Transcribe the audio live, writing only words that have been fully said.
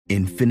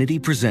Infinity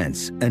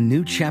presents a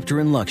new chapter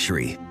in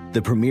luxury,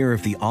 the premiere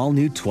of the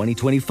all-new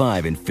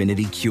 2025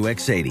 Infinity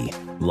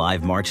QX80,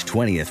 live March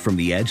 20th from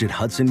the Edge at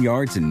Hudson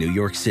Yards in New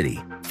York City,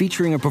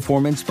 featuring a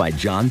performance by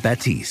John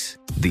Batiste.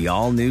 The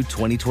all-new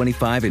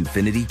 2025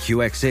 Infinity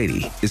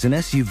QX80 is an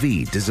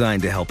SUV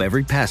designed to help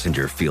every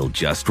passenger feel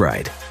just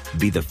right.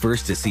 Be the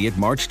first to see it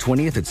March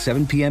 20th at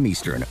 7 p.m.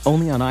 Eastern,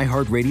 only on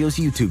iHeartRadio's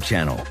YouTube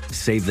channel.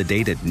 Save the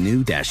date at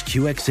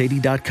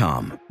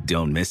new-QX80.com.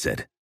 Don't miss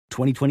it.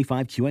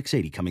 2025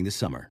 QX80 coming this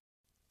summer.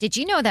 Did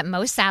you know that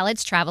most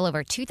salads travel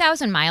over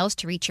 2,000 miles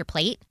to reach your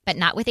plate? But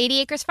not with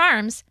 80 Acres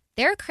Farms.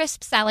 Their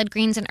crisp salad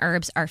greens and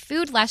herbs are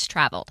food less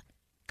traveled,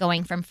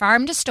 going from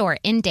farm to store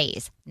in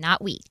days,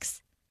 not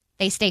weeks.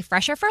 They stay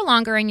fresher for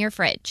longer in your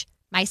fridge.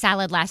 My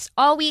salad lasts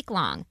all week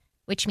long,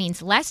 which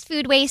means less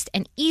food waste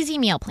and easy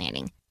meal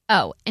planning.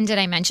 Oh, and did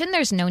I mention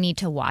there's no need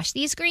to wash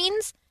these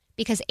greens?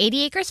 Because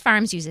 80 Acres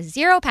Farms uses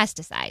zero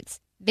pesticides.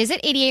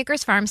 Visit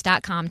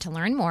 80acresfarms.com to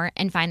learn more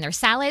and find their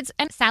salads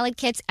and salad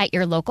kits at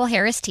your local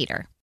Harris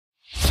Teeter.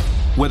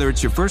 Whether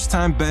it's your first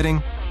time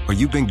betting or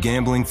you've been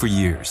gambling for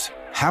years,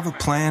 have a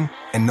plan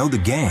and know the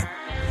game.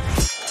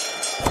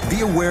 Be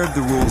aware of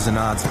the rules and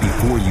odds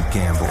before you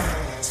gamble.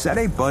 Set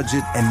a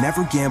budget and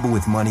never gamble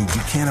with money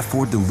you can't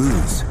afford to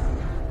lose.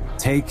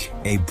 Take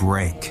a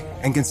break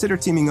and consider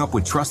teaming up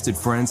with trusted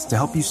friends to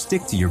help you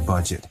stick to your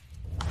budget.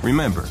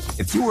 Remember,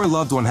 if you or a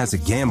loved one has a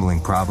gambling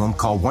problem,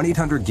 call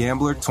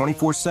 1-800-GAMBLER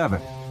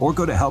 24/7 or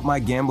go to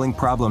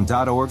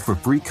helpmygamblingproblem.org for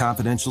free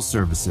confidential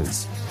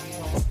services.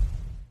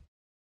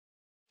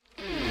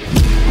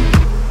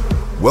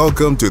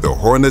 Welcome to the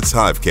Hornets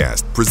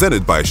Hivecast,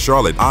 presented by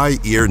Charlotte Eye,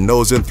 Ear,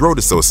 Nose, and Throat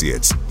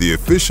Associates, the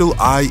official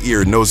eye,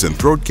 ear, nose, and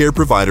throat care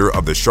provider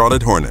of the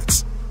Charlotte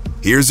Hornets.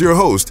 Here's your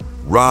host,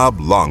 Rob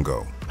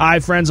Longo. Hi,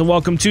 friends, and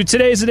welcome to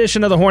today's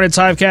edition of the Hornets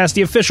Hivecast,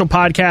 the official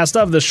podcast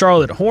of the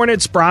Charlotte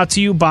Hornets, brought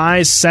to you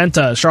by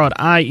Senta. Charlotte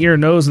Eye, Ear,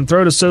 Nose, and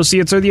Throat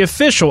Associates are the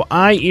official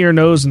eye, ear,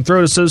 nose, and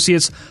throat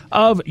associates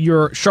of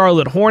your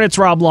Charlotte Hornets.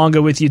 Rob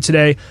Longo with you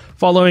today,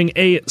 following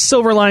a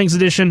Silver Linings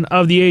edition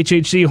of the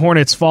HHC.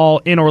 Hornets fall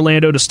in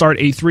Orlando to start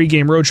a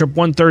three-game road trip,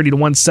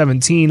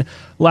 130-117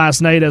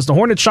 last night, as the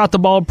Hornets shot the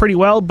ball pretty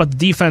well, but the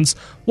defense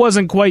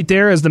wasn't quite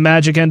there, as the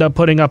Magic end up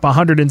putting up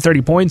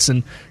 130 points,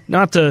 and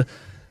not to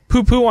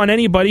poo-poo on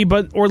anybody,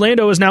 but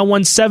Orlando has now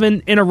won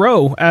 7 in a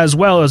row, as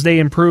well as they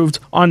improved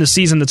on the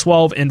season to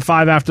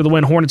 12-5 after the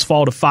win. Hornets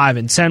fall to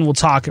 5-10. We'll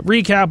talk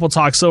recap. We'll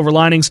talk Silver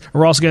Linings.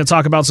 We're also going to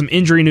talk about some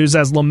injury news,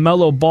 as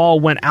LaMelo Ball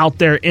went out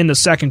there in the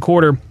second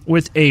quarter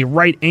with a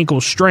right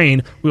ankle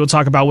strain. We will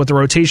talk about what the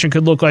rotation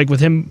could look like with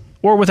him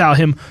or without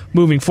him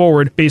moving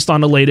forward, based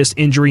on the latest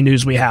injury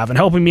news we have. And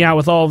helping me out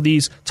with all of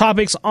these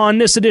topics on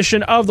this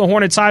edition of the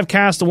Hornets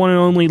Hivecast, the one and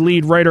only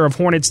lead writer of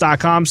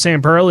Hornets.com,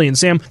 Sam Perley. And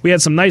Sam, we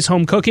had some nice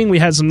home cooking. We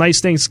had some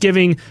nice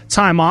Thanksgiving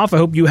time off. I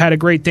hope you had a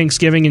great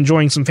Thanksgiving,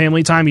 enjoying some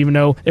family time, even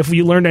though if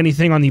we learned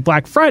anything on the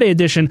Black Friday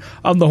edition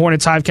of the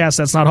Hornets Hivecast,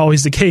 that's not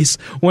always the case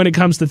when it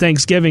comes to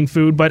Thanksgiving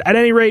food. But at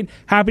any rate,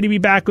 happy to be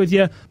back with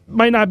you.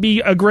 Might not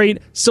be a great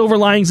Silver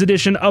Linings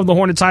edition of the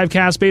Hornets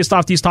Hivecast based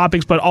off these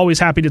topics, but always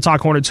happy to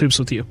talk Hornets hoops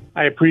with you.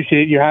 I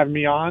appreciate you having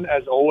me on,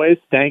 as always.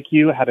 Thank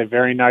you. Had a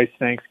very nice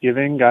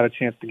Thanksgiving. Got a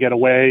chance to get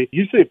away.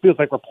 Usually it feels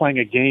like we're playing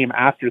a game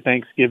after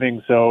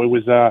Thanksgiving, so it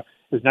was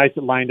nice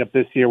it lined up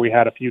this year. We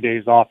had a few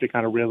days off to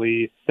kind of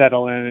really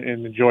settle in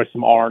and enjoy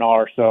some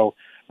R&R. So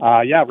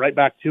right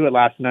back to it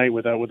last night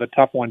with a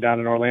tough one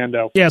down in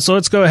Orlando. Yeah, so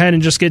let's go ahead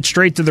and just get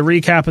straight to the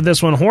recap of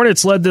this one.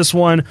 Hornets led this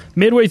one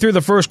midway through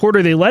the first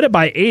quarter. They led it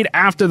by 8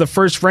 after the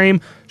first frame.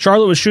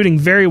 Charlotte was shooting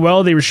very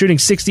well. They were shooting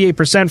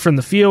 68% from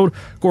the field.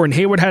 Gordon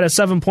Hayward had a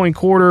 7-point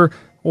quarter.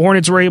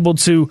 Hornets were able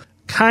to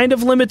kind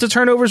of limit the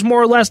turnovers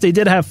more or less. They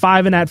did have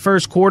 5 in that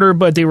first quarter,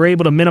 but they were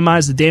able to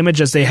minimize the damage,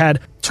 as they had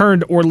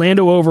turned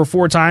Orlando over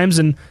 4 times,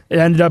 and it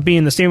ended up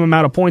being the same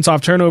amount of points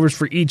off turnovers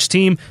for each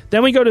team.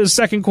 Then we go to the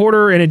second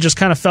quarter, and it just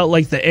kind of felt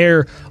like the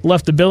air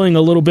left the building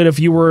a little bit if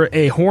you were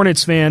a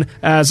Hornets fan,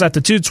 as at the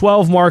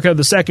 2:12 mark of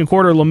the second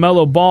quarter,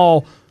 LaMelo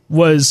Ball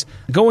was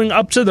going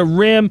up to the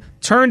rim,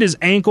 turned his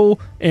ankle,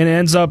 and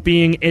ends up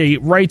being a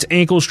right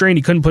ankle strain.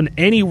 He couldn't put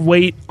any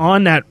weight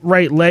on that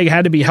right leg,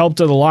 had to be helped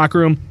to the locker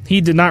room.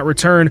 He did not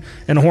return,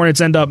 and the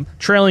Hornets end up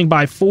trailing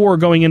by 4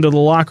 going into the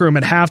locker room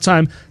at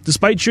halftime.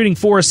 Despite shooting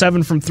 4 of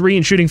 7 from 3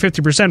 and shooting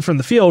 50% from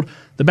the field,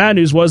 the bad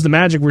news was the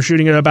Magic were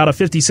shooting at about a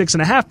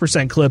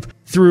 56.5% clip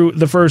through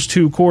the first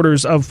 2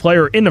 quarters of play,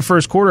 or in the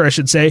first quarter, I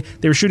should say.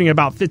 They were shooting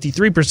about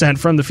 53%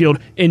 from the field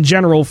in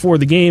general for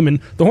the game, and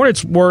the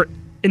Hornets were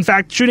in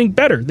fact shooting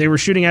better. They were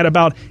shooting at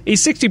about a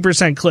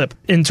 60% clip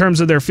in terms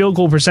of their field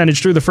goal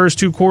percentage through the first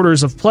 2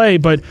 quarters of play,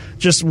 but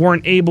just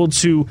weren't able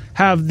to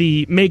have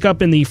the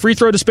makeup in the free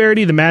throw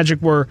disparity. The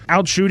Magic were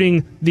out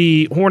shooting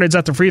the Hornets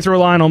at the free throw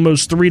line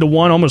almost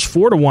 3-1, almost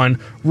 4-1,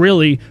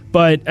 really.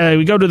 But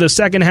we go to the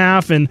second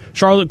half, and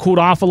Charlotte cooled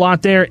off a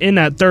lot there in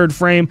that third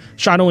frame,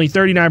 shot only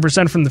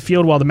 39% from the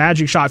field, while the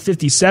Magic shot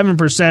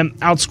 57%,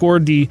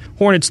 outscored the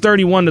Hornets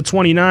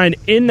 31-29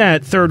 in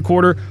that third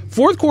quarter.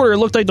 Fourth quarter, it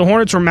looked like the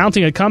Hornets were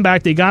mounting a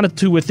comeback. They got it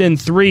to within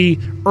 3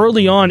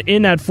 early on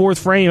in that fourth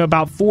frame,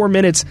 about 4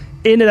 minutes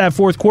into that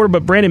fourth quarter,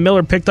 but Brandon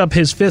Miller picked up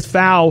his fifth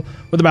foul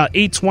with about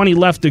 8:20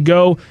 left to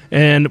go.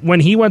 And when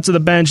he went to the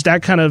bench,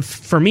 that kind of,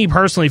 for me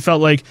personally,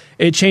 felt like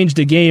it changed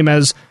the game,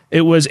 as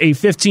it was a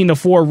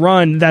 15-4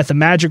 run that the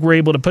Magic were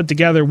able to put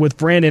together with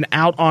Brandon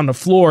out on the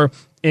floor.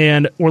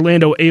 And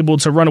Orlando able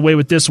to run away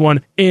with this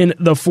one in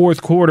the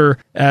fourth quarter,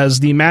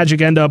 as the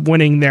Magic end up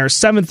winning their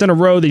seventh in a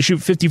row. They shoot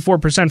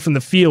 54% from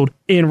the field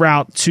en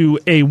route to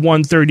a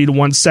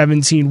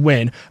 130-117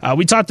 win.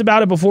 We talked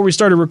about it before we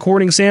started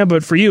recording, Sam,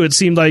 but for you, it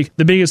seemed like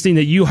the biggest thing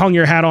that you hung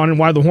your hat on and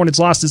why the Hornets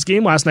lost this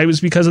game last night was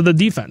because of the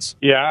defense.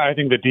 Yeah, I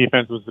think the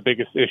defense was the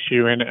biggest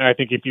issue, and I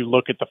think if you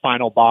look at the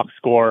final box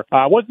score,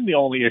 it wasn't the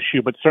only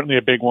issue, but certainly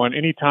a big one.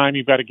 Anytime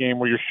you've got a game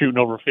where you're shooting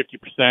over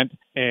 50%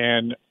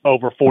 and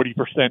over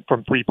 40%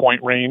 from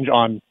three-point range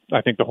on,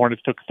 I think the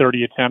Hornets took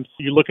 30 attempts.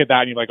 You look at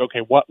that and you're like, okay,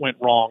 what went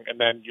wrong? And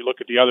then you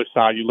look at the other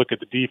side, you look at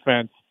the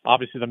defense.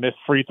 Obviously the missed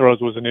free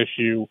throws was an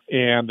issue,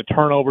 and the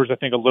turnovers, I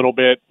think a little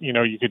bit,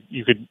 you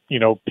could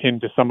pin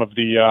to some of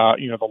the,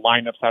 the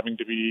lineups having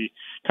to be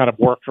kind of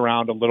worked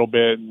around a little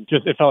bit. And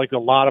just, it felt like a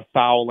lot of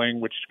fouling,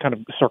 which kind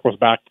of circles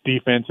back to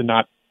defense and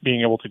not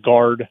being able to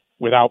guard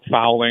without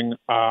fouling.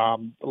 A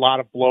lot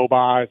of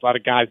blow-bys, a lot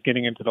of guys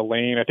getting into the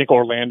lane. I think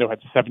Orlando had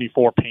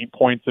 74 paint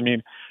points. I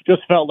mean,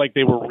 just felt like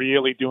they were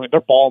really their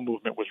ball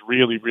movement was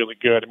really, really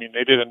good. I mean,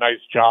 they did a nice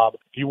job.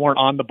 If you weren't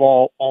on the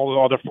ball, all the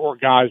other four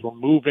guys were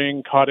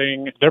moving,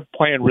 cutting. They're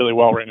playing really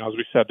well right now. As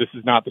we said, this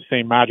is not the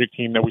same Magic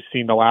team that we've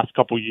seen the last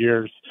couple of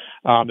years.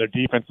 Their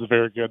defense is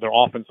very good. Their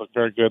offense looked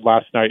very good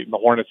last night, and the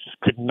Hornets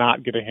just could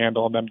not get a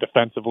handle on them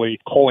defensively.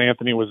 Cole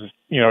Anthony was,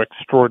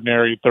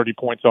 extraordinary, 30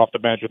 points off the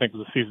bench. I think it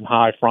was a season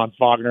high. Franz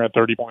Wagner at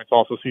 30 points,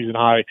 also season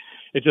high.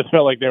 It just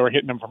felt like they were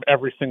hitting them from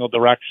every single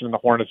direction, and the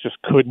Hornets just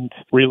couldn't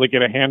really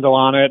get a handle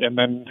on it. And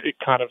then it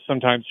kind of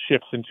sometimes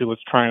shifts into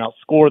let's try and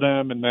outscore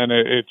them, and then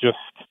it just,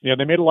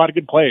 they made a lot of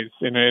good plays,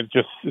 and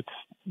it's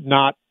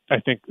not, I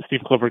think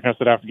Steve Clifford kind of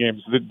said after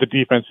games, the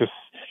defense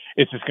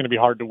it's just going to be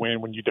hard to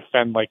win when you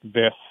defend like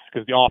this,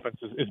 because the offense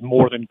is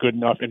more than good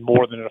enough and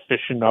more than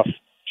efficient enough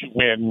to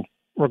win,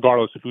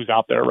 regardless of who's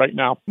out there right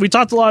now. We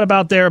talked a lot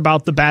about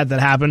the bad that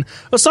happened.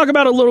 Let's talk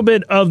about a little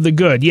bit of the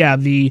good. Yeah,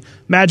 the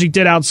Magic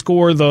did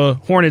outscore the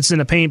Hornets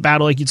in a paint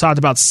battle, like you talked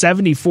about,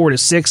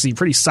 74-60,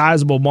 pretty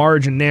sizable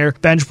margin there.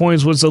 Bench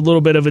points was a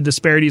little bit of a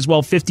disparity as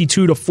well,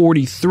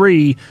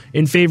 52-43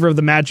 in favor of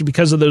the Magic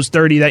because of those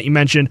 30 that you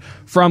mentioned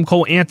from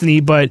Cole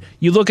Anthony. But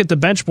you look at the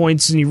bench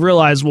points and you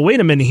realize, well, wait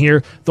a minute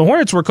here. The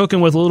Hornets were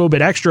cooking with a little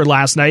bit extra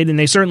last night, and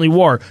they certainly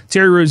were.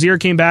 Terry Rozier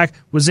came back,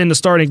 was in the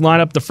starting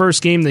lineup, the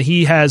first game that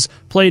he has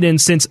played in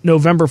since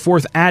November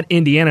 4th at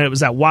Indiana. It was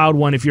that wild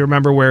one, if you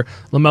remember, where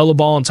LaMelo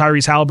Ball and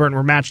Tyrese Halliburton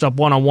were matched up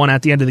one-on-one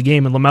at the end of the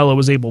game, and LaMelo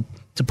was able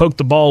to poke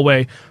the ball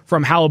away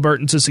from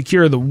Halliburton to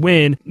secure the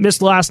win. Missed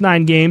the last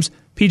 9 games.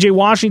 PJ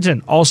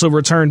Washington also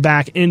returned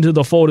back into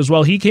the fold as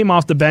well. He came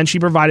off the bench. He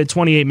provided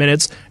 28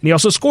 minutes, and he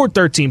also scored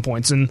 13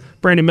 points. And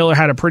Brandon Miller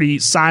had a pretty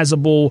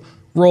sizable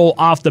role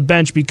off the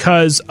bench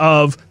because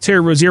of Terry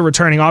Rozier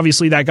returning.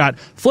 Obviously, that got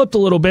flipped a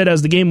little bit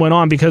as the game went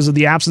on because of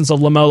the absence of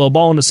LaMelo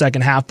Ball in the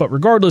second half. But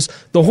regardless,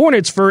 the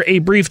Hornets, for a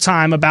brief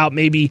time, about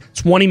maybe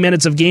 20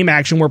 minutes of game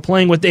action, were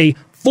playing with a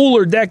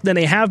fuller deck than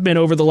they have been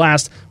over the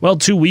last,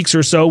 2 weeks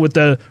or so, with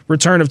the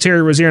return of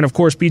Terry Rozier and, of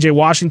course, PJ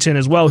Washington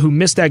as well, who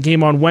missed that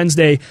game on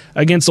Wednesday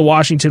against the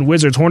Washington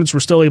Wizards. Hornets were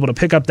still able to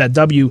pick up that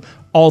W,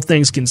 all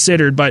things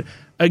considered. But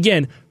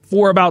again,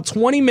 for about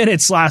 20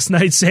 minutes last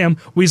night, Sam,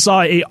 we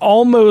saw a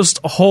almost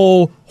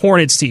whole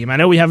Hornets team. I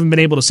know we haven't been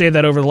able to say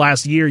that over the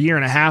last year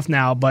and a half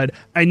now, but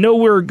I know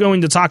we're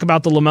going to talk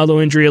about the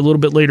LaMelo injury a little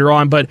bit later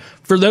on. But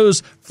for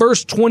those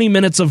first 20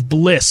 minutes of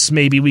bliss,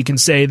 maybe we can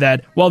say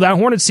that, that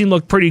Hornets team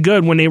looked pretty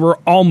good when they were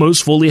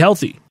almost fully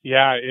healthy.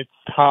 Yeah, it's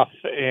tough.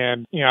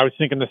 And, I was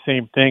thinking the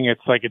same thing.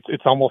 It's like,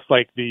 it's almost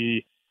like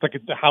the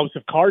house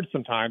of cards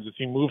sometimes. If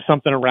you move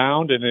something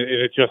around and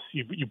it just,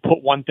 you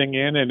put one thing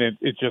in and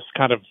it just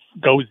kind of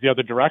goes the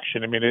other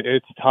direction. I mean,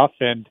 it's tough.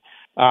 And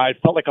it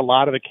felt like a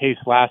lot of the case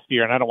last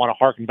year, and I don't want to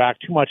harken back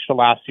too much to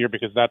last year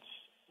because that's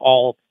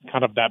all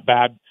kind of that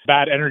bad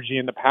energy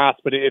in the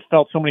past, but it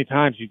felt so many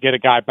times you get a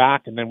guy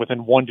back and then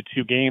within 1 to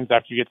 2 games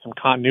after you get some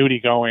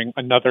continuity going,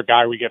 another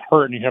guy would get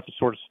hurt and you have to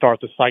sort of start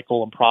the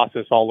cycle and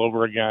process all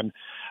over again.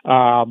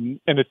 And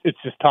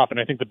it's just tough. And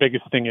I think the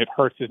biggest thing it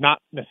hurts is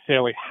not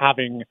necessarily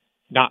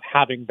not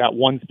having that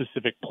one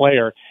specific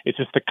player. It's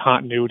just the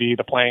continuity,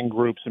 the playing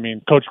groups. I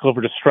mean, Coach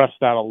Clifford has stressed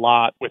that a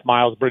lot with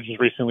Miles Bridges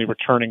recently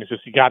returning. It's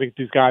just you got to get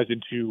these guys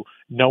into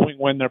knowing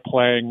when they're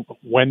playing,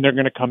 when they're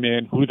going to come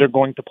in, who they're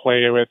going to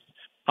play with,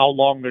 how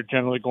long they're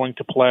generally going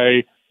to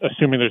play,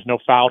 assuming there's no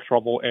foul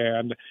trouble.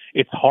 And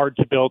it's hard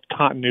to build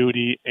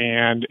continuity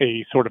and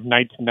a sort of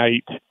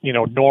night-to-night,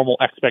 normal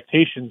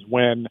expectations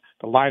when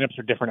the lineups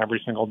are different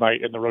every single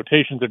night and the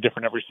rotations are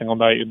different every single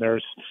night and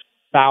there's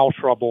foul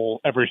trouble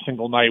every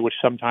single night, which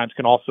sometimes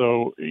can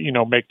also,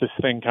 make this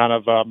thing kind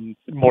of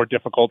more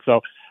difficult.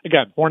 So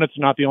again, Hornets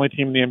are not the only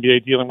team in the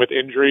NBA dealing with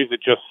injuries. It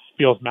just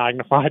feels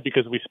magnified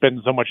because we spend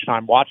so much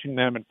time watching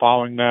them and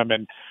following them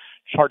and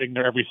charting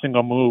their every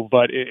single move,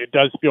 but it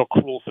does feel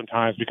cruel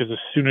sometimes because as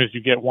soon as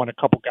you get a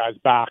couple guys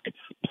back,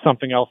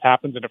 something else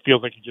happens, and it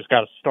feels like you just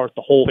got to start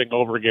the whole thing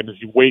over again as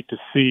you wait to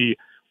see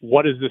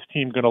what is this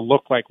team going to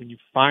look like when you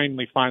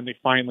finally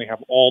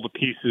have all the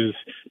pieces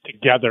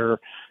together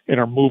and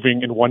are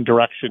moving in one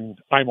direction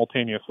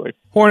simultaneously.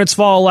 Hornets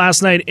fall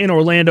last night in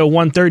Orlando,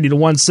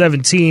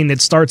 130-117.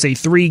 It starts a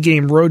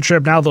 3-game road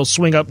trip. Now they'll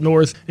swing up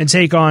north and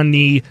take on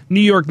the New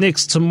York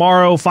Knicks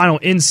tomorrow. Final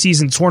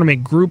in-season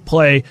tournament group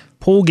play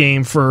pool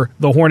game for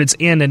the Hornets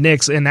and the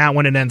Knicks in that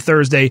one. And then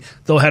Thursday,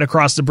 they'll head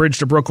across the bridge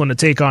to Brooklyn to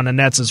take on the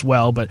Nets as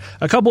well. But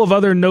a couple of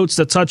other notes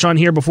to touch on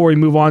here before we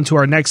move on to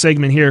our next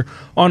segment here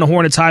on the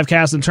Hornets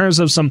Hivecast. In terms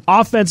of some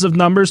offensive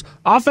numbers,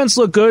 offense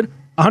looked good.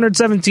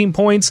 117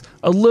 points,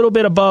 a little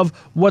bit above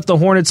what the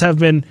Hornets have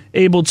been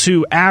able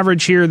to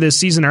average here this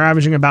season. They're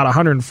averaging about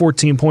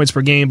 114 points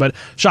per game, but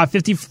shot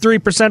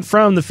 53%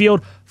 from the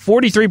field,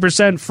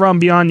 43% from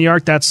beyond the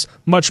arc. That's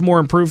much more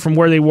improved from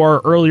where they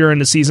were earlier in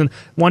the season.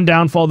 One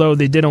downfall, though,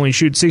 they did only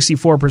shoot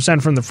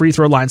 64% from the free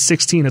throw line,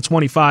 16 of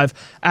 25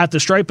 at the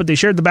stripe, but they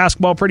shared the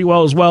basketball pretty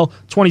well as well.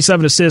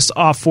 27 assists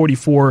off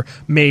 44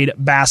 made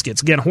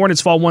baskets. Again,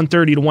 Hornets fall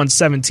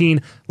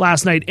 130-117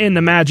 last night in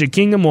the Magic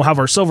Kingdom. We'll have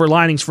our silver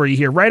linings for you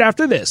here right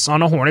after this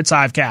on the Hornets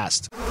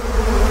Hivecast.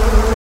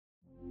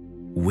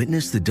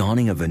 Witness the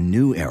dawning of a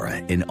new era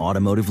in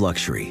automotive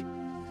luxury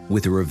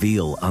with a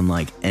reveal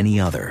unlike any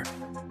other,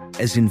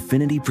 as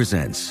Infiniti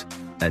presents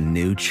a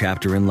new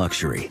chapter in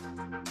luxury,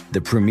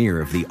 the premiere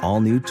of the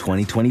all-new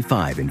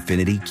 2025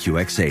 Infiniti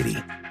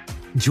QX80.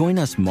 Join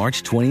us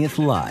March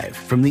 20th live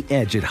from the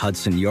Edge at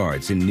Hudson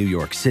Yards in New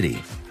York City,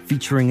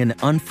 featuring an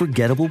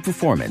unforgettable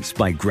performance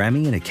by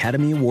Grammy and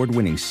Academy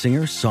Award-winning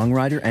singer,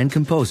 songwriter, and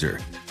composer,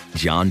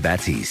 Jon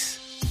Batiste.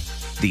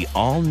 The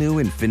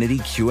all-new Infiniti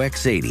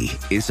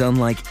QX80 is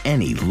unlike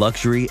any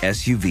luxury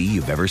SUV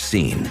you've ever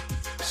seen.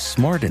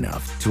 Smart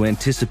enough to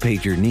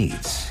anticipate your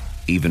needs,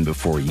 even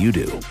before you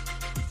do.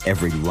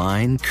 Every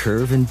line,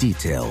 curve, and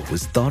detail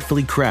was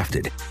thoughtfully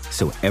crafted,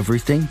 so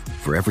everything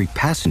for every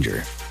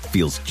passenger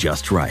feels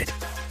just right.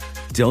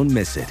 Don't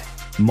miss it.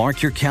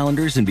 Mark your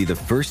calendars and be the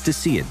first to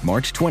see it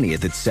March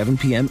 20th at 7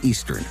 p.m.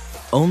 Eastern,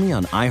 only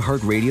on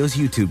iHeartRadio's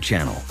YouTube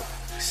channel.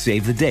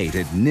 Save the date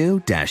at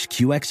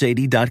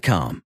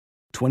new-QX80.com.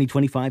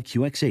 2025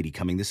 QX80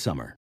 coming this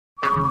summer.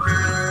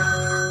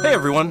 Hey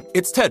everyone,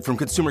 it's Ted from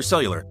Consumer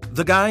Cellular,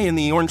 the guy in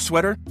the orange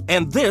sweater,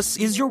 and this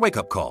is your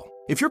wake-up call.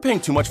 If you're paying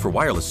too much for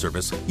wireless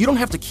service, you don't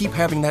have to keep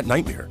having that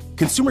nightmare.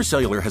 Consumer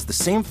Cellular has the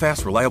same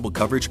fast, reliable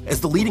coverage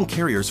as the leading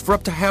carriers for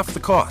up to half the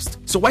cost.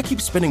 So why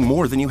keep spending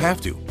more than you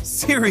have to?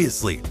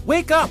 Seriously,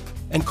 wake up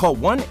and call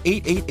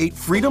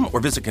 1-888-FREEDOM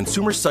or visit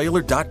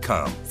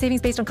consumercellular.com.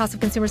 Savings based on cost of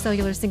Consumer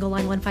Cellular single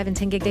line 1, 5, and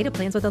 10 gig data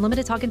plans with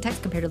unlimited talk and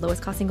text compared to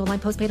lowest cost single line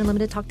postpaid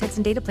unlimited talk, text,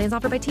 and data plans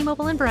offered by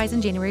T-Mobile and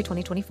Verizon January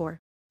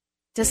 2024.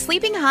 Does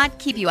sleeping hot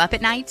keep you up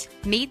at night?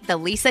 Meet the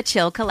Lisa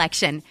Chill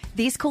Collection.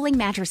 These cooling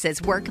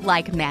mattresses work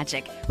like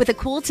magic with a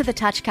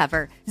cool-to-the-touch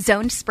cover,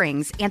 zoned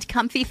springs, and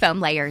comfy foam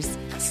layers.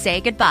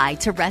 Say goodbye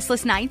to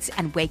restless nights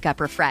and wake up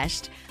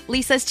refreshed.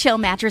 Lisa's Chill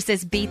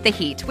mattresses beat the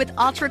heat with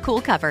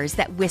ultra-cool covers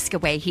that whisk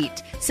away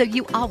heat, so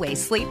you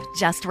always sleep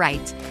just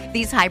right.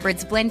 These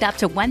hybrids blend up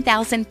to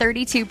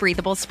 1,032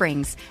 breathable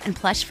springs and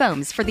plush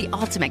foams for the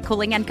ultimate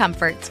cooling and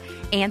comfort.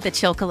 And the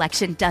Chill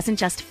Collection doesn't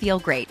just feel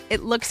great,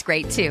 it looks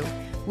great too,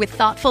 with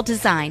thoughtful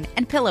design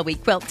and pillowy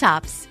quilt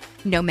tops.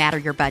 No matter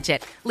your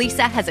budget,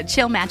 Lisa has a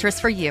Chill mattress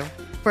for you.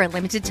 For a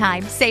limited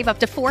time, save up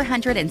to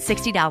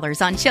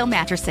 $460 on Chill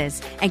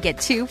mattresses and get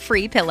 2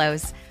 free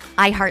pillows.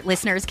 iHeart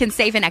listeners can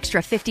save an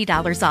extra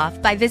 $50 off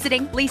by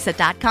visiting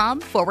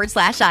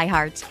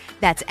lisa.com/iHeart.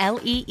 That's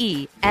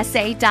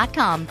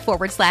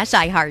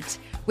LEESA.com/iHeart.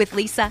 With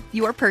Lisa,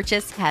 your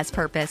purchase has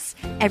purpose.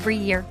 Every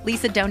year,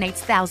 Lisa donates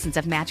thousands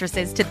of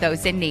mattresses to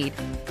those in need.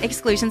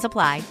 Exclusions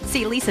apply.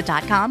 See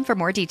lisa.com for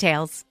more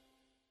details.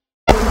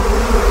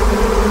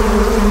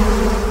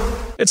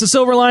 It's a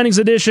Silver Linings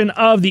edition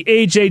of the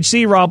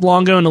HHC. Rob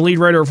Longo and the lead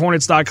writer of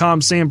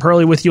Hornets.com, Sam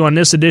Perley, with you on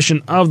this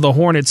edition of the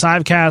Hornets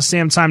Hivecast.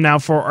 Sam, time now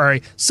for our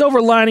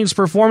Silver Linings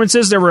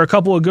performances. There were a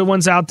couple of good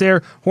ones out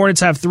there.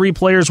 Hornets have 3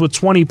 players with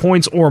 20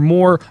 points or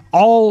more.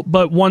 All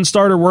but one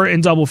starter were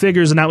in double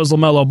figures, and that was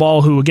LaMelo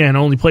Ball, who, again,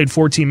 only played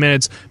 14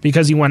 minutes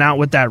because he went out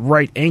with that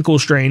right ankle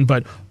strain.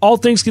 But all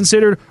things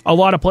considered, a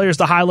lot of players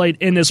to highlight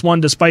in this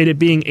one, despite it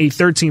being a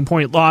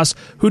 13-point loss.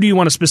 Who do you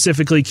want to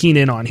specifically keen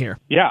in on here?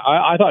 Yeah,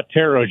 I thought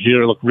Terry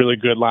Rozier looked really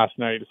good last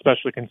night,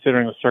 especially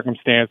considering the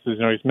circumstances. You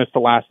know, he's missed the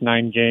last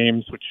 9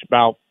 games, which is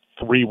about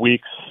 3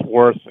 weeks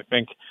worth, I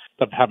think,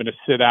 of having to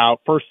sit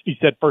out. He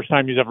said first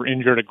time he's ever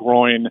injured a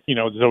groin. You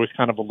know, there's always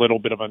kind of a little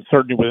bit of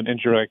uncertainty with an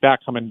injury like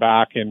that coming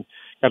back, and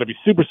got to be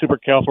super, super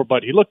careful,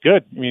 but he looked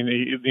good. I mean,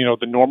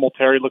 the normal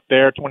Terry looked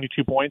there,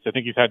 22 points. I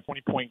think he's had a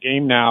 20-point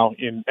game now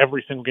in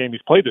every single game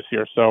he's played this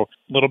year. So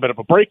a little bit of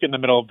a break in the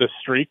middle of this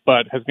streak,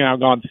 but has now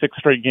gone 6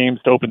 straight games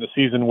to open the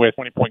season with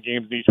 20-point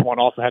games in each one.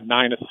 Also had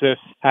 9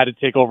 assists, had to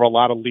take over a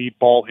lot of lead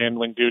ball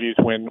handling duties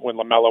when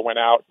LaMelo went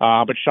out,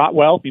 but shot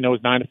well. Was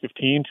 9 of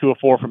 15, 2 of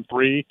 4 from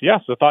 3. Yeah,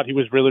 so I thought he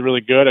was really,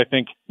 really good. I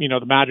think,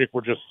 the Magic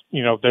were just,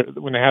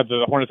 when they had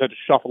the Hornets had to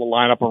shuffle the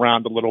lineup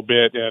around a little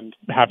bit and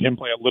have him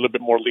play a little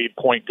bit more lead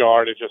point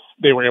guard.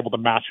 They were able to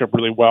match up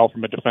really well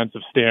from a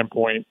defensive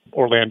standpoint.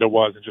 Orlando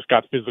was, and just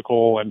got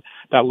physical, and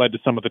that led to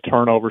some of the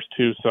turnovers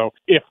too. So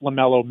if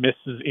LaMelo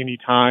misses any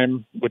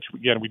time, which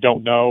again, we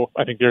don't know,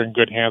 I think they're in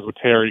good hands with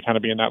Terry kind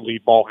of being that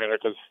lead ball handler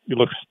because he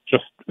looks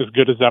just as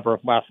good as ever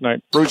last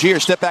night. Rozier,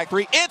 step back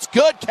 3. It's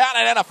good,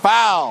 counted, and a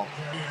foul.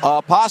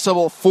 A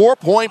possible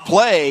 4-point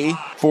play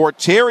for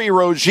Terry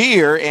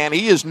Rozier, and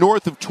he is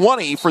north of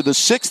 20 for the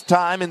 6th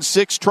time in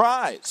 6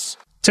 tries.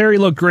 Terry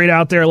looked great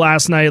out there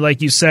last night,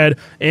 like you said,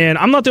 and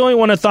I'm not the only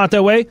one that thought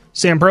that way.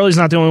 Sam Perley's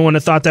not the only one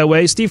that thought that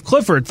way. Steve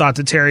Clifford thought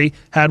that Terry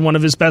had one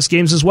of his best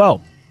games as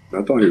well.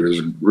 I thought he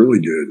was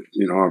really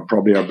good.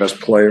 Probably our best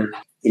player.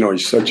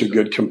 He's such a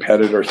good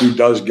competitor. He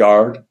does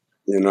guard.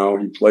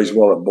 He plays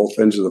well at both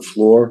ends of the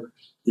floor.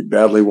 He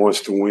badly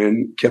wants to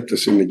win. Kept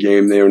us in the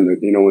game there, and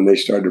when they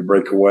started to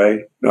break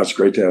away, it's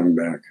great to have him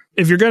back.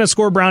 If you're going to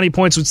score brownie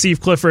points with Steve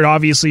Clifford,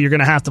 obviously you're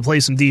going to have to play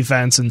some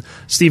defense, and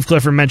Steve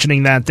Clifford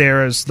mentioning that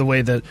there is the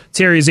way that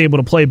Terry is able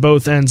to play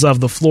both ends of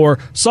the floor.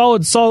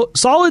 Solid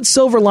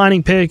silver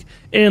lining pick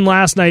in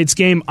last night's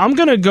game. I'm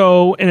going to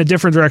go in a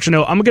different direction,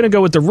 though. I'm going to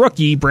go with the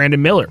rookie,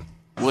 Brandon Miller.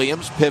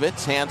 Williams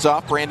pivots, hands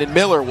off. Brandon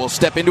Miller will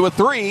step into a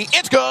 3.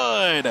 It's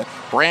good!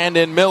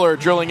 Brandon Miller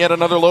drilling yet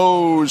another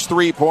Lowe's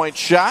 3-point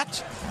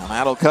shot. And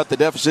that'll cut the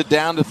deficit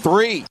down to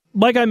 3.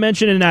 Like I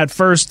mentioned in that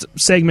first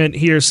segment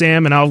here,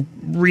 Sam, and I'll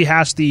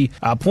rehash the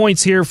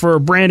points here for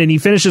Brandon. He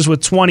finishes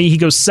with 20. He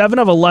goes 7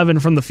 of 11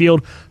 from the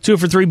field, 2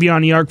 for 3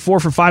 beyond the arc, 4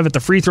 for 5 at the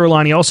free throw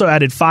line. He also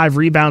added 5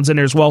 rebounds in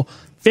there as well.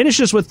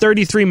 Finishes with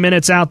 33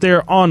 minutes out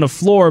there on the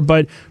floor,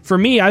 but for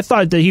me, I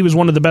thought that he was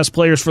one of the best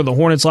players for the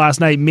Hornets last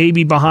night,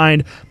 maybe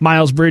behind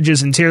Miles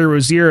Bridges and Terry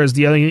Rozier as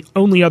the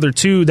only other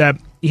two that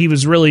he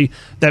was really,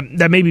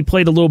 that maybe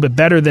played a little bit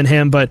better than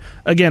him. But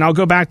again, I'll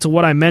go back to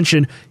what I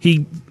mentioned.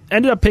 He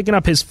ended up picking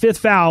up his 5th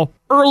foul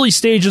early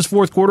stages,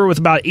 4th quarter, with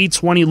about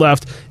 8:20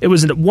 left. It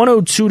was a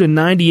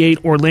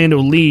 102-98 Orlando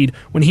lead.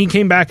 When he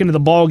came back into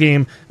the ball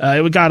game,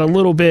 it got a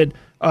little bit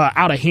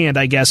out of hand,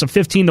 I guess. A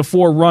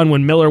 15-4 run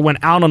when Miller went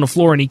out on the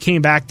floor, and he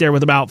came back there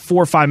with about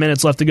 4 or 5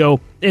 minutes left to go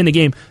in the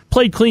game.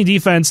 Played clean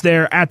defense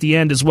there at the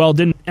end as well.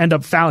 Didn't end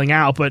up fouling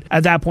out, but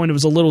at that point it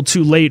was a little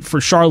too late for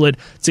Charlotte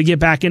to get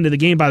back into the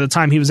game by the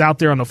time he was out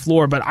there on the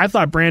floor. But I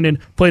thought Brandon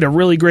played a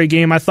really great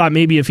game. I thought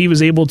maybe if he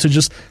was able to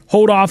just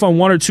hold off on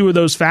 1 or 2 of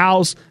those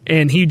fouls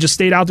and he just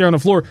stayed out there on the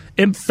floor,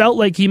 it felt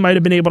like he might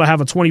have been able to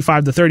have a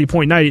 25 to 30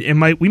 point night.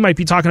 We might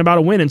be talking about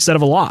a win instead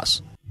of a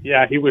loss.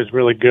 Yeah, he was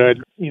really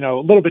good. A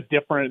little bit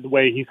different the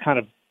way he's kind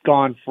of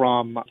gone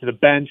from to the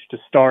bench to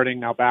starting,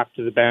 now back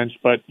to the bench.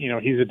 But,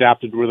 he's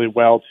adapted really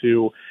well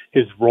to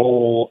his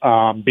role,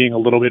 being a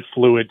little bit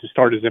fluid to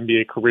start his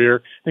NBA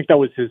career. I think that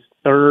was his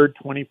 3rd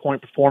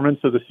 20-point performance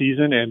of the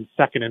season and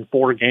 2nd in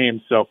 4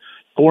 games. So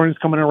scoring's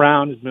coming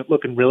around. He's been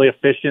looking really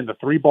efficient. The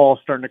 3 ball's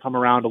starting to come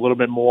around a little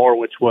bit more,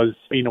 which was,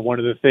 one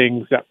of the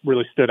things that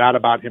really stood out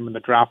about him in the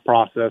draft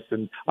process,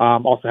 and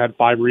also had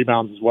 5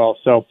 rebounds as well.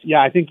 So,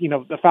 yeah, I think,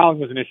 the fouling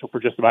was an issue for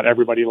just about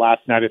everybody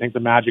last night. I think the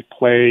Magic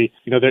play,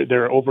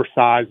 they're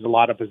oversized in a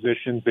lot of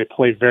positions. They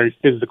play very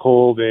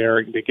physical.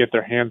 They get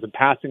their hands in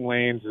passing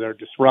lanes. They're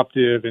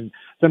disruptive, and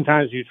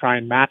sometimes you try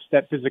and match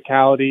that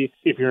physicality.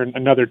 If you're in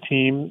another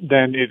team,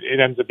 then it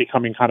ends up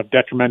becoming kind of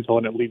detrimental,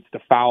 and it leads to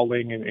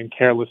fouling and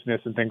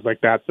carelessness and things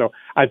like that. So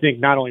I think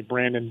not only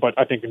Brandon, but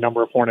I think a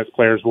number of Hornets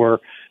players were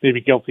maybe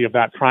guilty of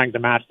that, trying to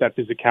match that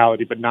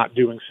physicality, but not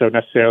doing so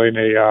necessarily in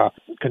a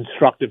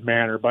constructive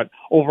manner. But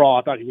overall,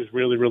 I thought he was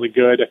really, really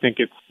good. I think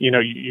it's,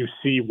 you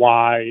see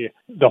why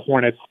the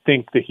Hornets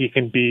think that he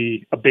can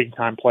be a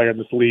big-time player in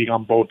this league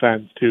on both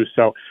ends, too.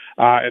 So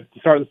at the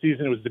start of the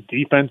season, it was the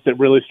defense that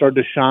really started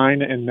to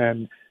shine, and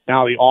then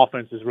now the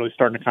offense is really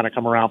starting to kind of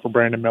come around for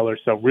Brandon Miller.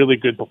 So really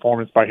good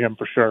performance by him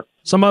for sure.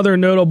 Some other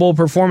notable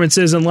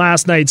performances in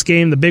last night's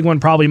game. The big one,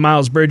 probably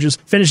Miles Bridges,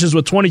 finishes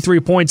with 23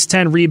 points,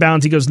 10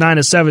 rebounds. He goes 9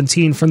 of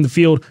 17 from the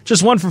field.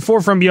 Just 1 for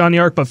 4 from beyond the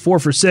arc, but 4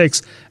 for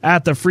 6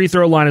 at the free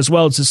throw line as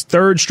well. It's his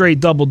 3rd straight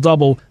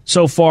double-double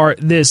so far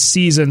this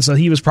season. So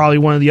he was probably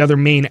one of the other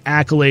main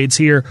accolades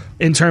here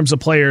in terms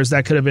of players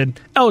that could have been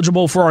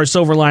eligible for our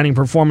silver lining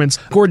performance.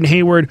 Gordon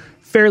Hayward,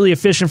 fairly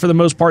efficient for the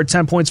most part,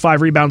 10 points,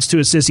 5 rebounds, 2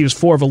 assists. He was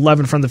 4 of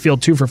 11 from the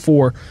field, 2 for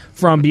 4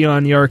 from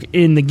beyond the arc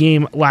in the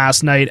game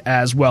last night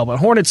as well. But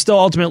Hornets still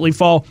ultimately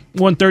fall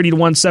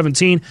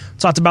 130-117.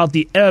 Talked about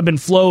the ebb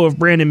and flow of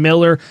Brandon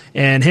Miller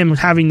and him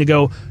having to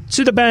go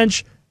to the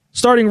bench,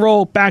 starting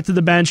role, back to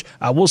the bench.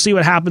 We'll see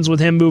what happens with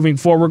him moving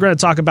forward. We're going to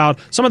talk about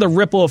some of the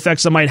ripple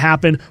effects that might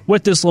happen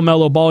with this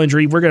LaMelo Ball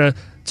injury. We're going to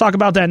talk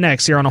about that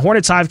next here on a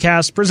Hornets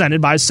Hivecast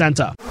presented by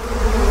Senta.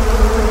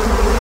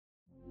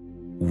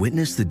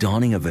 Witness the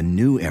dawning of a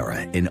new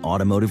era in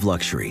automotive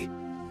luxury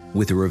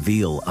with a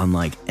reveal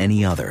unlike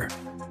any other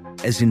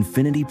as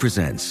Infiniti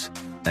presents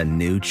a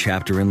new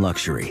chapter in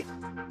luxury,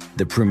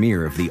 the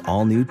premiere of the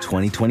all-new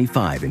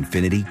 2025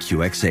 Infiniti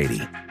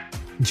QX80.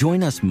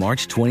 Join us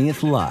March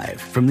 20th live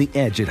from the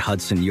Edge at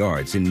Hudson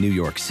Yards in New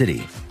York City,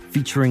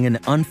 featuring an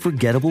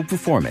unforgettable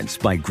performance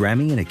by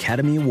Grammy and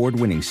Academy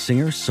Award-winning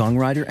singer,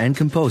 songwriter, and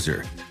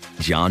composer,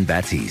 Jon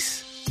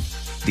Batiste.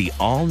 The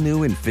all-new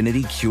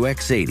Infiniti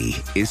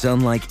QX80 is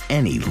unlike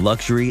any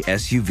luxury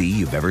SUV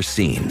you've ever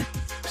seen.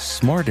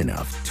 Smart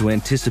enough to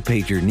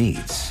anticipate your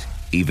needs,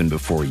 even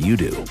before you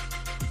do.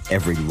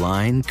 Every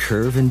line,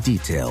 curve, and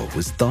detail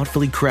was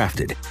thoughtfully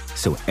crafted,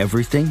 so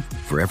everything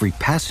for every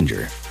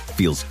passenger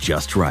feels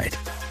just right.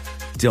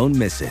 Don't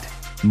miss it.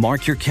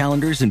 Mark your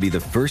calendars and be the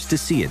first to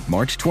see it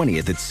March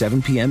 20th at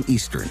 7 p.m.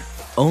 Eastern,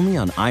 only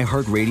on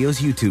iHeartRadio's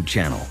YouTube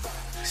channel.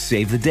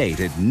 Save the date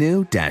at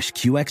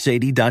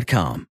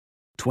new-QX80.com.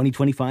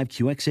 2025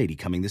 QX80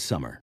 coming this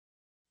summer.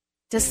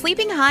 Does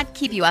sleeping hot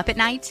keep you up at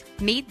night?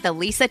 Meet the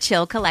Lisa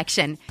Chill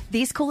Collection.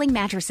 These cooling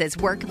mattresses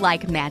work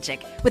like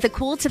magic with a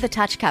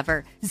cool-to-the-touch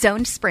cover,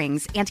 zoned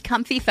springs, and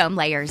comfy foam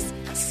layers.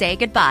 Say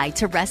goodbye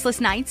to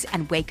restless nights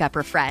and wake up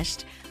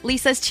refreshed.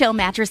 Lisa's Chill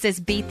mattresses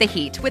beat the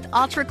heat with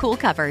ultra-cool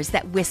covers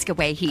that whisk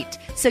away heat,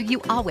 so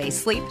you always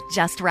sleep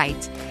just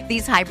right.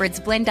 These hybrids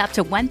blend up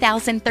to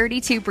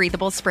 1,032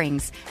 breathable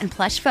springs and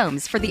plush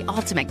foams for the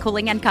ultimate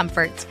cooling and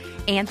comfort.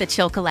 And the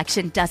Chill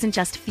Collection doesn't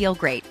just feel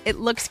great, it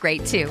looks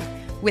great too,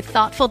 with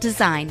thoughtful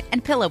design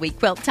and pillowy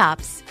quilt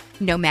tops.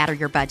 No matter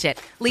your budget,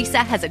 Lisa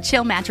has a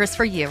Chill mattress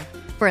for you.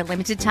 For a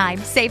limited time,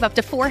 save up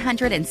to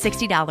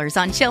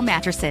 $460 on Chill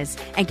mattresses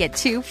and get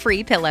 2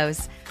 free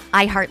pillows.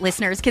 iHeart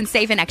listeners can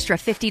save an extra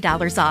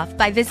 $50 off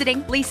by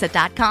visiting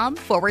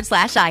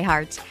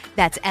lisa.com/iHeart.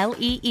 That's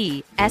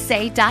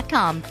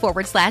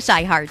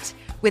LEESA.com/iHeart.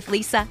 With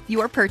Lisa,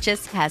 your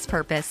purchase has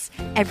purpose.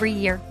 Every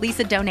year,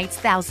 Lisa donates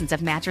thousands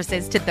of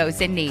mattresses to those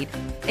in need.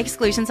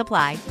 Exclusions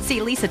apply.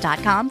 See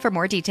lisa.com for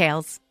more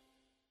details.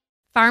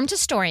 Farm to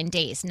store in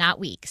days, not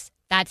weeks.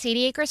 That's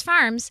 80 Acres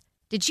Farms.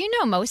 Did you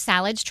know most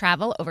salads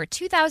travel over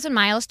 2,000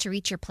 miles to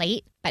reach your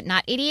plate? But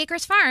not 80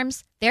 Acres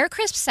Farms. Their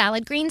crisp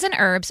salad greens and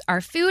herbs are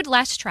food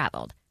less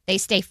traveled. They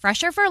stay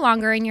fresher for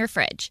longer in your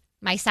fridge.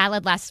 My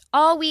salad lasts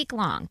all week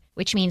long,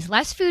 which means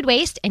less food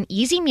waste and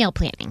easy meal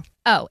planning.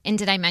 Oh, and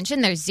did I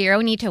mention there's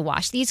zero need to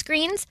wash these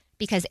greens?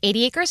 Because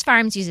 80 Acres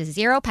Farms uses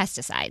zero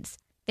pesticides.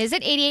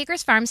 Visit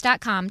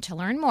 80acresfarms.com to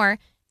learn more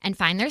and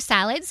find their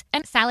salads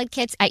and salad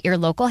kits at your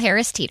local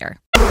Harris Teeter.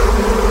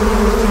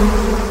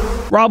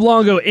 Rob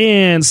Longo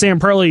and Sam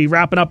Perley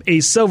wrapping up a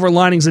Silver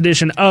Linings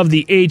edition of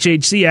the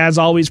HHC, as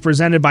always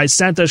presented by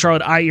Senta,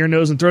 Charlotte Eye, Ear,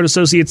 Nose, and Throat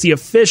Associates, the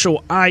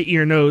official eye,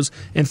 ear, nose,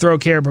 and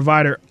throat care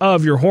provider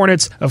of your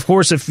Hornets. Of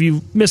course, if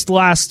you missed the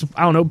last,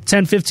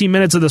 10, 15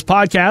 minutes of this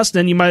podcast,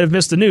 then you might have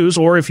missed the news,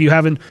 or if you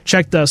haven't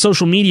checked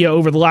social media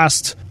over the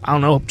last,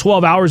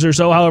 12 hours or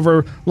so,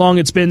 however long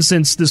it's been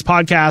since this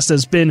podcast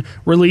has been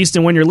released,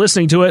 and when you're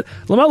listening to it,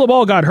 LaMelo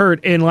Ball got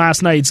hurt in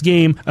last night's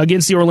game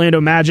against the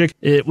Orlando Magic.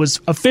 It was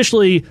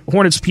officially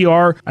Hornets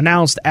PR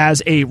announced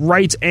as a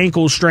right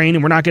ankle strain,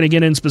 and we're not going to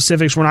get in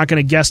specifics. We're not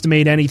going to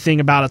guesstimate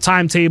anything about a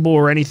timetable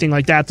or anything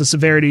like that, the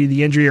severity of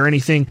the injury or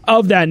anything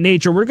of that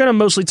nature. We're going to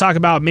mostly talk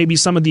about maybe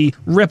some of the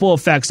ripple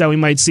effects that we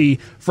might see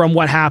from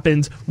what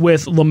happened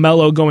with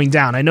LaMelo going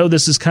down. I know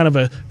this is kind of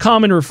a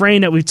common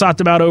refrain that we've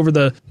talked about over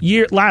the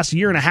last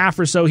year and a half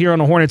or so here on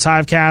the Hornets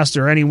Hivecast,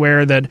 or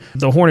anywhere that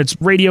the Hornets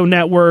radio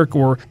network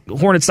or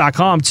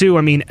Hornets.com too.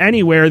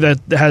 Anywhere that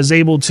has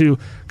able to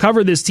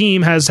cover this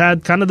team has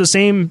had kind of the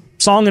same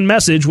song and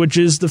message, which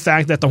is the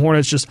fact that the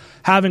Hornets just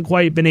haven't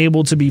quite been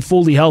able to be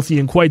fully healthy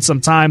in quite some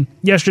time.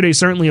 Yesterday,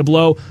 certainly a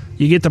blow.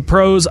 You get the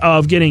pros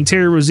of getting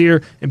Terry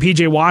Rozier and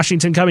PJ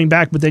Washington coming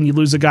back, but then you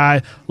lose a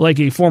guy like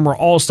a former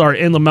All-Star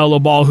in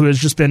LaMelo Ball, who has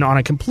just been on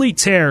a complete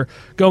tear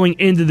going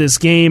into this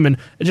game. And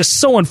it's just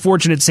so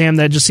unfortunate, Sam,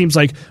 that it just seems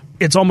like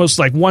it's almost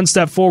like one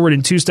step forward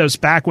and 2 steps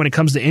back when it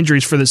comes to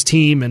injuries for this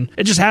team, and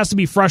it just has to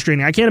be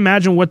frustrating. I can't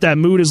imagine what that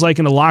mood is like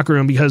in the locker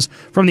room, because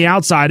from the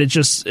outside,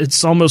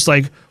 it's almost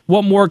like,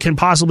 what more can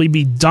possibly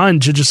be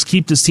done to just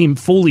keep this team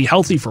fully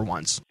healthy for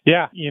once?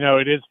 Yeah,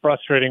 it is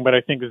frustrating, but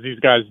I think as these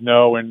guys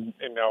know, and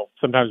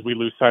sometimes we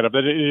lose sight of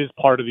it, it is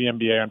part of the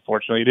NBA,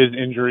 unfortunately. It is,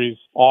 injuries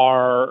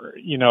are,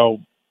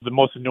 the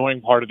most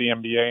annoying part of the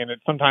NBA, and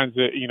sometimes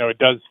it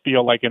does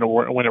feel like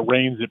when it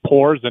rains, it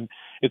pours, and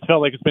it's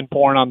felt like it's been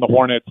pouring on the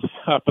Hornets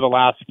for the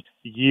last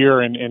year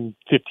and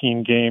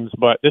 15 games.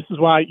 But this is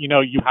why,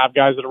 you have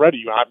guys that are ready.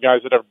 You have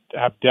guys that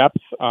have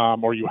depth,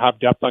 or you have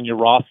depth on your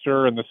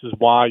roster, and this is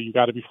why you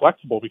got to be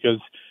flexible, because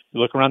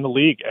you look around the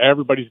league,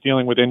 everybody's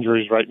dealing with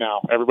injuries right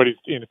now.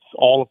 It's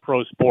all of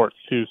pro sports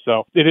too.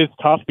 So it is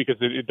tough, because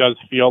it does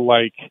feel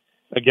like,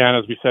 again,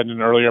 as we said in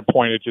an earlier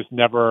point, it just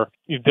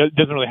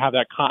doesn't really have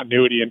that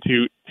continuity. And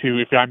to,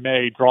 if I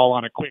may draw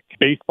on a quick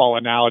baseball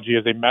analogy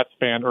as a Mets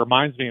fan, it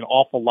reminds me an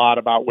awful lot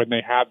about when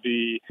they had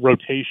the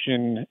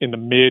rotation in the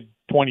mid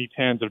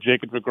 2010s of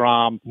Jacob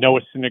deGrom,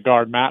 Noah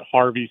Syndergaard, Matt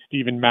Harvey,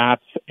 Steven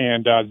Matz,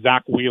 and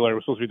Zach Wheeler. It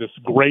was supposed to be this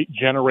great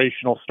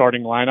generational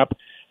starting lineup.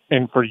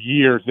 And for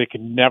years, they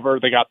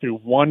got through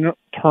one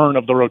turn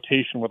of the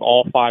rotation with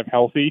all five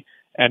healthy.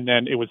 And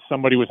then it was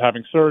somebody was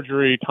having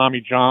surgery,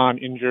 Tommy John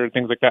injured,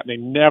 things like that. And they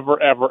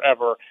never, ever,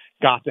 ever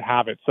got to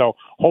have it. So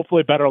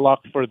hopefully better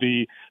luck for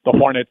the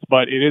Hornets.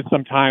 But it is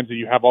sometimes that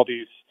you have all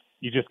these,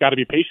 you just got to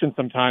be patient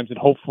sometimes. And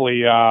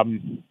hopefully,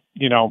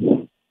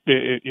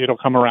 it'll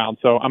come around.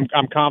 So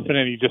I'm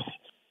confident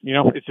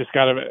it's just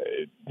got to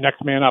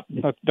next man up.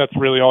 That's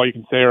really all you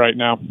can say right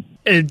now.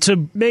 And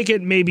to make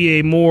it maybe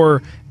a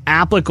more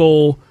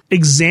applicable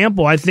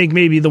example, I think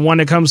maybe the one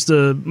that comes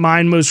to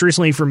mind most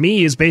recently for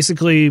me is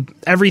basically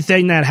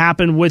everything that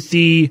happened with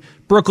the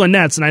Brooklyn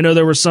Nets. And I know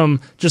there were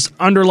some just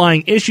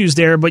underlying issues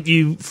there, but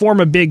you form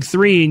a big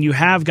three and you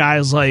have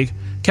guys like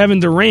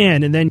Kevin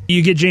Durant, and then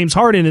you get James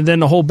Harden, and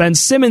then the whole Ben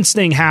Simmons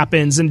thing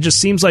happens, and it just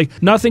seems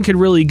like nothing could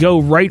really go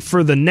right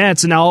for the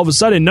Nets, and now all of a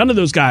sudden none of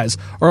those guys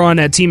are on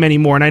that team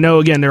anymore. And I know,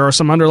 again, there are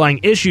some underlying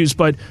issues,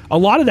 but a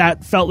lot of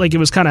that felt like it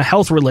was kind of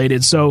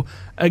health-related. So,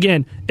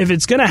 again, if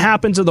it's going to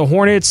happen to the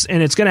Hornets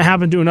and it's going to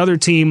happen to another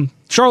team,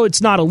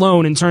 Charlotte's not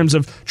alone in terms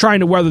of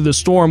trying to weather the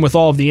storm with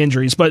all of the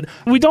injuries. But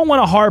we don't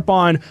want to harp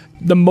on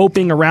the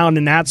moping around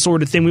and that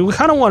sort of thing. We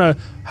kind of want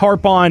to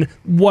harp on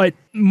what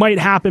might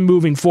happen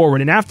moving forward.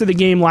 And after the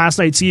game last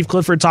night, Steve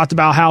Clifford talked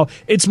about how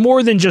it's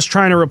more than just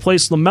trying to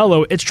replace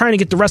LaMelo. It's trying to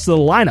get the rest of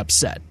the lineup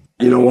set.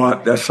 You know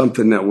what? That's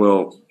something that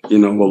we'll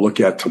look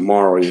at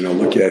tomorrow,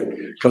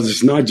 because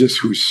it's not just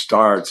who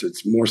starts.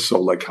 It's more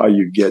so like how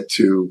you get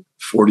to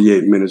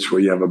 48 minutes where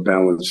you have a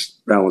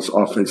balanced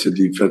offensive,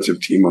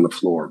 defensive team on the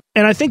floor.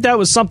 And I think that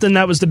was something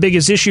that was the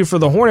biggest issue for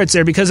the Hornets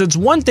there, because it's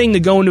one thing to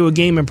go into a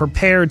game and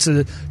prepare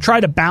to try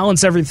to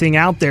balance everything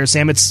out there,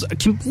 Sam. It's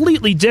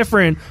completely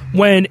different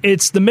when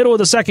it's the middle of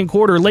the second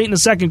quarter, late in the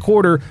second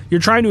quarter, you're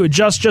trying to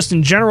adjust just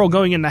in general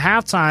going into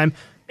halftime,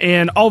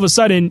 and all of a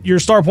sudden your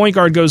star point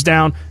guard goes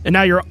down, and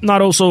now you're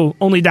not also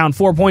only down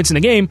 4 points in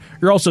a game,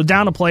 you're also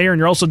down a player, and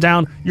you're also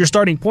down your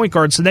starting point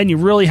guard. So then you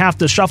really have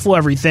to shuffle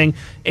everything.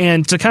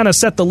 And to kind of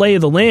set the lay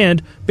of the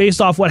land based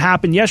off what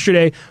happened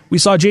yesterday, we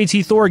saw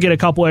JT Thor get a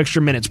couple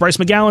extra minutes. Bryce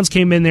McGowan's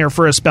came in there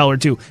for a spell or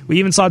two. We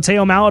even saw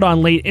Teo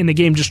Maledon late in the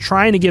game, just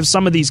trying to give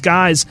some of these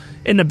guys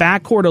in the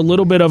backcourt a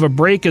little bit of a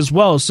break as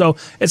well. So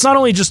it's not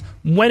only just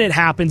when it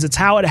happens, it's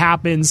how it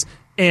happens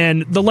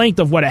and the length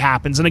of what it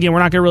happens. And again, we're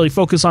not going to really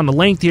focus on the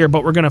length here,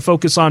 but we're going to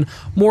focus on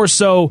more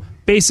so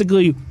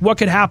basically what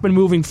could happen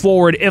moving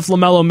forward if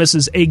LaMelo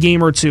misses a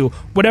game or two.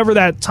 Whatever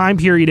that time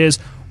period is,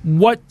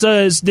 what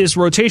does this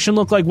rotation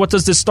look like? What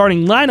does this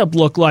starting lineup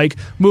look like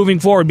moving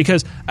forward?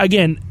 Because,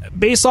 again,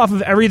 based off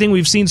of everything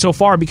we've seen so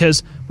far,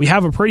 because we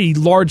have a pretty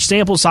large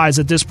sample size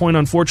at this point,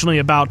 unfortunately,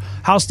 about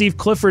how Steve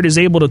Clifford is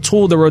able to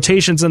tool the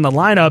rotations and the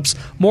lineups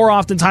more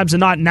oftentimes than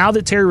not. Now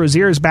that Terry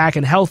Rozier is back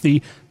and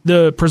healthy,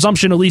 the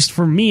presumption, at least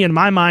for me in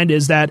my mind,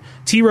 is that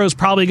T-Rose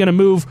probably going to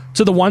move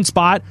to the one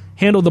spot,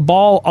 handle the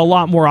ball a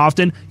lot more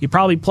often. You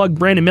probably plug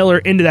Brandon Miller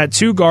into that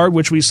two guard,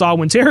 which we saw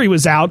when Terry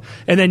was out,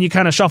 and then you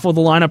kind of shuffle the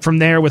lineup from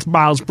there with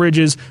Miles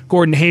Bridges,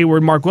 Gordon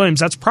Hayward, Mark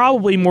Williams. That's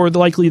probably more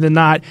likely than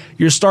not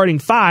your starting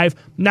five.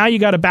 Now you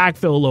got to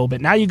backfill a little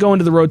bit. Now you go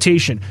into the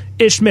rotation.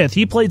 Ish Smith,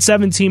 he played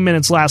 17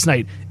 minutes last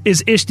night.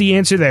 Is Ish the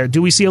answer there?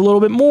 Do we see a little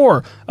bit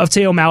more of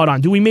Teo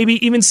Maledon? Do we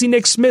maybe even see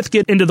Nick Smith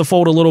get into the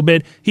fold a little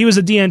bit? He was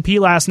a DNP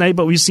last night,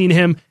 but we've seen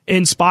him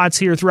in spots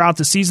here throughout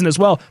the season as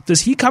well.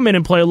 Does he come in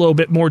and play a little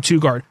bit more two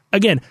guard?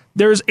 Again,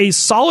 there's a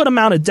solid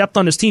amount of depth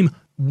on this team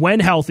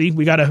when healthy.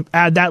 We got to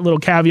add that little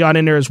caveat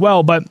in there as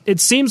well, but it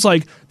seems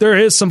like there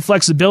is some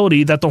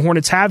flexibility that the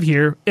Hornets have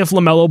here if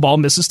LaMelo Ball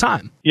misses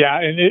time. Yeah,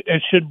 and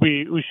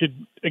we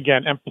should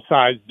again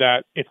emphasize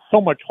that it's so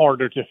much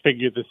harder to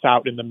figure this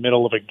out in the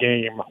middle of a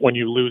game when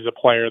you lose a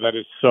player that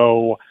is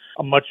so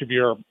much of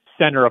your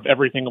center of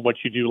everything of what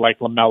you do, like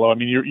LaMelo. I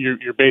mean,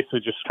 you're basically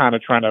just kind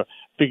of trying to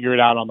figure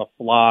it out on the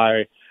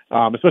fly,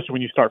 especially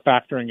when you start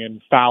factoring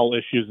in foul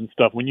issues and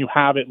stuff. When you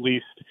have at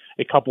least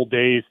a couple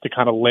days to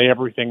kind of lay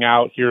everything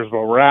out, here's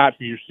where we're at,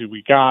 here's who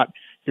we got,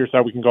 here's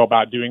how we can go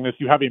about doing this,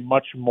 you have a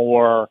much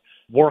more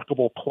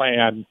workable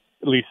plan,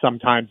 at least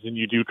sometimes, than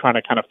you do trying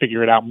to kind of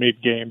figure it out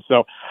mid-game.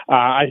 So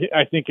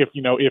I think if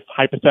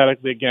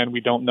hypothetically, again, we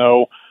don't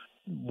know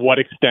what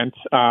extent,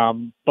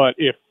 but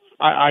if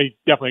I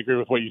definitely agree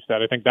with what you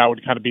said. I think that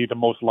would kind of be the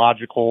most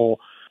logical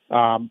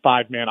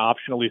five-man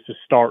option, at least to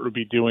start, would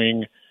be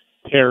doing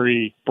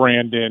Terry,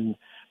 Brandon,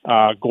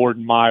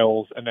 Gordon,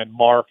 Miles, and then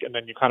Mark, and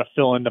then you kind of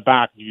fill in the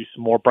back. You do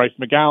some more Bryce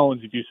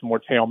McGowans, you do some more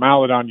Teo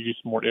Maledon, you do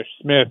some more Ish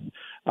Smith.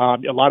 A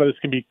lot of this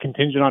can be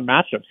contingent on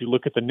matchups. You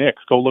look at the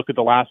Knicks, go look at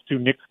the last two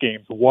Knicks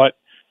games. What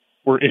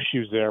were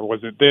issues there? Was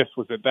it this?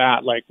 Was it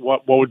that? Like,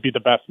 what would be the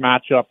best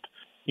matchup?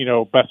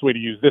 Best way to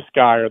use this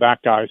guy or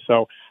that guy.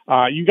 So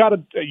you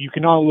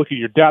can all look at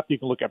your depth. You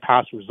can look at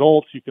past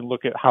results. You can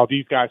look at how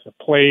these guys have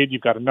played.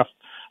 You've got enough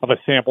of a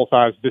sample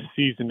size this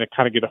season to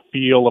kind of get a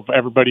feel of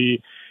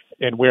everybody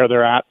and where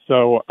they're at.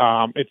 So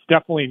it's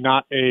definitely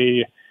not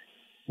a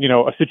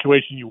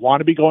situation you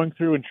want to be going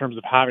through in terms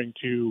of having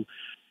to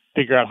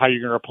figure out how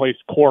you're going to replace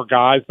core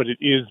guys, but it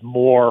is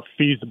more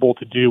feasible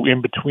to do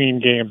in between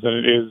games than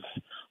it is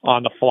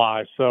on the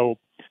fly. So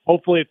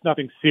hopefully it's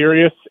nothing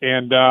serious,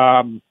 and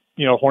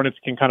Hornets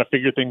can kind of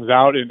figure things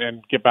out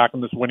and get back on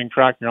this winning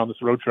track here on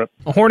this road trip.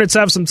 The Hornets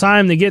have some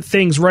time to get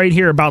things right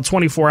here, about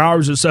 24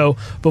 hours or so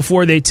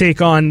before they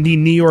take on the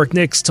New York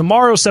Knicks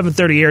tomorrow,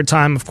 7:30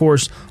 airtime, of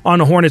course, on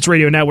the Hornets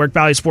Radio Network,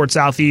 Valley Sports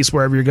Southeast,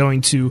 wherever you're going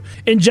to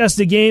ingest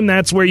the game.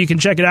 That's where you can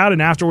check it out,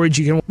 and afterwards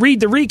you can read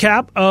the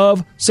recap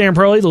of Sam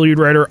Perley, the lead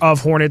writer of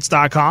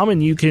Hornets.com,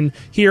 and you can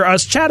hear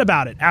us chat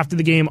about it after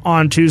the game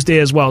on Tuesday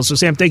as well. So,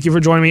 Sam, thank you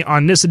for joining me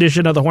on this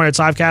edition of the Hornets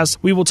Livecast.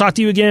 We will talk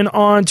to you again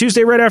on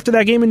Tuesday right after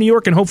that game in New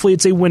York, and hopefully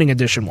it's a winning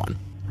edition one.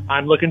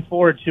 I'm looking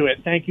forward to it.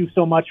 Thank you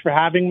so much for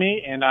having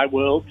me, and I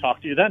will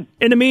talk to you then.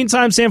 In the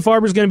meantime, Sam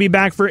Farber is going to be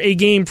back for a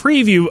game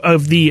preview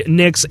of the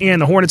Knicks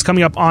and the Hornets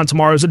coming up on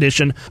tomorrow's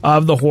edition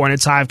of the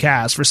Hornets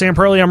Hivecast. For Sam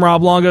Perley, I'm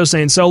Rob Longo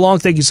saying so long.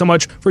 Thank you so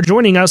much for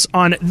joining us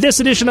on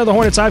this edition of the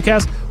Hornets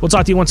Hivecast. We'll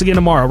talk to you once again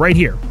tomorrow right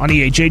here on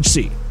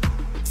EHHC.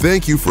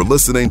 Thank you for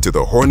listening to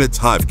the Hornets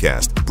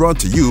Hivecast, brought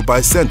to you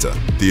by Senta,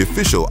 the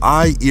official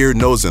eye, ear,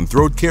 nose, and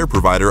throat care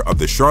provider of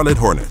the Charlotte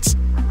Hornets.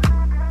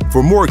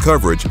 For more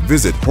coverage,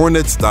 visit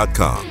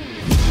Hornets.com.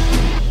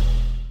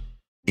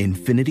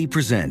 Infiniti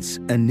presents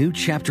a new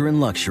chapter in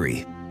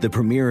luxury, the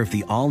premiere of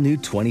the all-new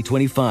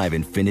 2025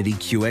 Infiniti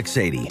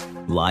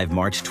QX80, live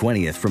March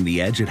 20th from the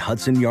Edge at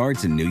Hudson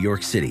Yards in New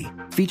York City,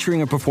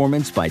 featuring a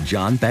performance by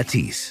John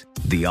Batiste.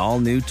 The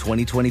all-new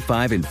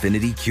 2025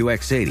 Infiniti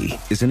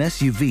QX80 is an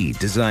SUV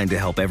designed to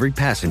help every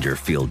passenger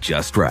feel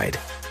just right.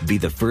 Be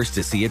the first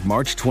to see it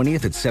March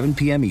 20th at 7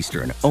 p.m.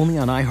 Eastern, only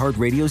on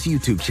iHeartRadio's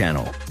YouTube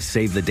channel.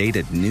 Save the date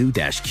at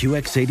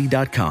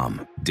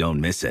new-QX80.com. Don't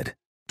miss it.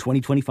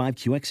 2025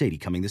 QX80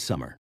 coming this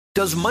summer.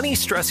 Does money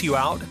stress you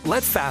out?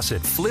 Let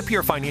Facet flip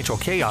your financial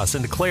chaos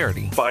into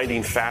clarity.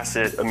 Finding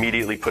Facet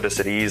immediately put us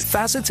at ease.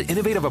 Facet's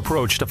innovative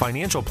approach to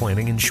financial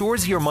planning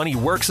ensures your money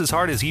works as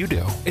hard as you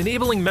do,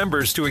 enabling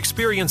members to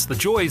experience the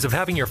joys of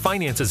having your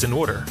finances in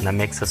order. And that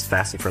makes us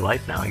Facet for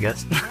life now, I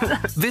guess.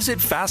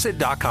 Visit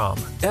Facet.com,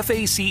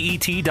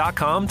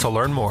 FACET.com to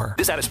learn more.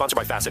 This ad is sponsored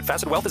by Facet.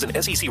 Facet Wealth is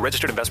an SEC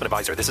registered investment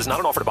advisor. This is not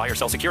an offer to buy or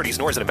sell securities,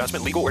 nor is it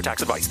investment, legal, or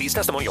tax advice. These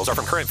testimonials are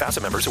from current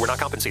Facet members who are not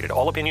compensated.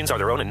 All opinions are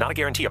their own and not a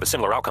guarantee of a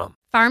similar outcome.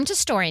 Farm to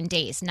store in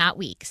days, not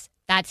weeks.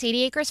 That's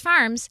 80 Acres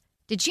Farms.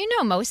 Did you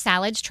know most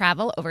salads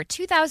travel over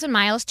 2,000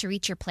 miles to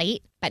reach your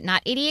plate? But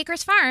not 80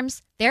 Acres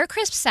Farms. Their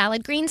crisp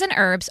salad greens and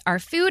herbs are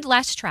food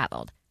less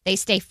traveled. They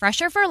stay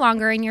fresher for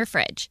longer in your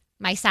fridge.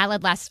 My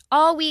salad lasts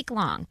all week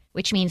long,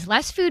 which means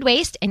less food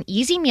waste and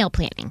easy meal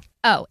planning.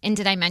 Oh, and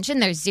did I mention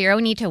there's zero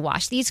need to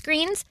wash these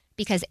greens?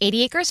 Because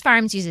 80 Acres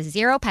Farms uses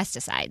zero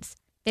pesticides.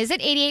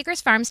 Visit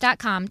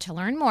 80acresfarms.com to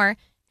learn more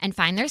and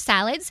find their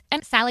salads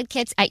and salad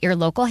kits at your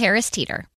local Harris Teeter.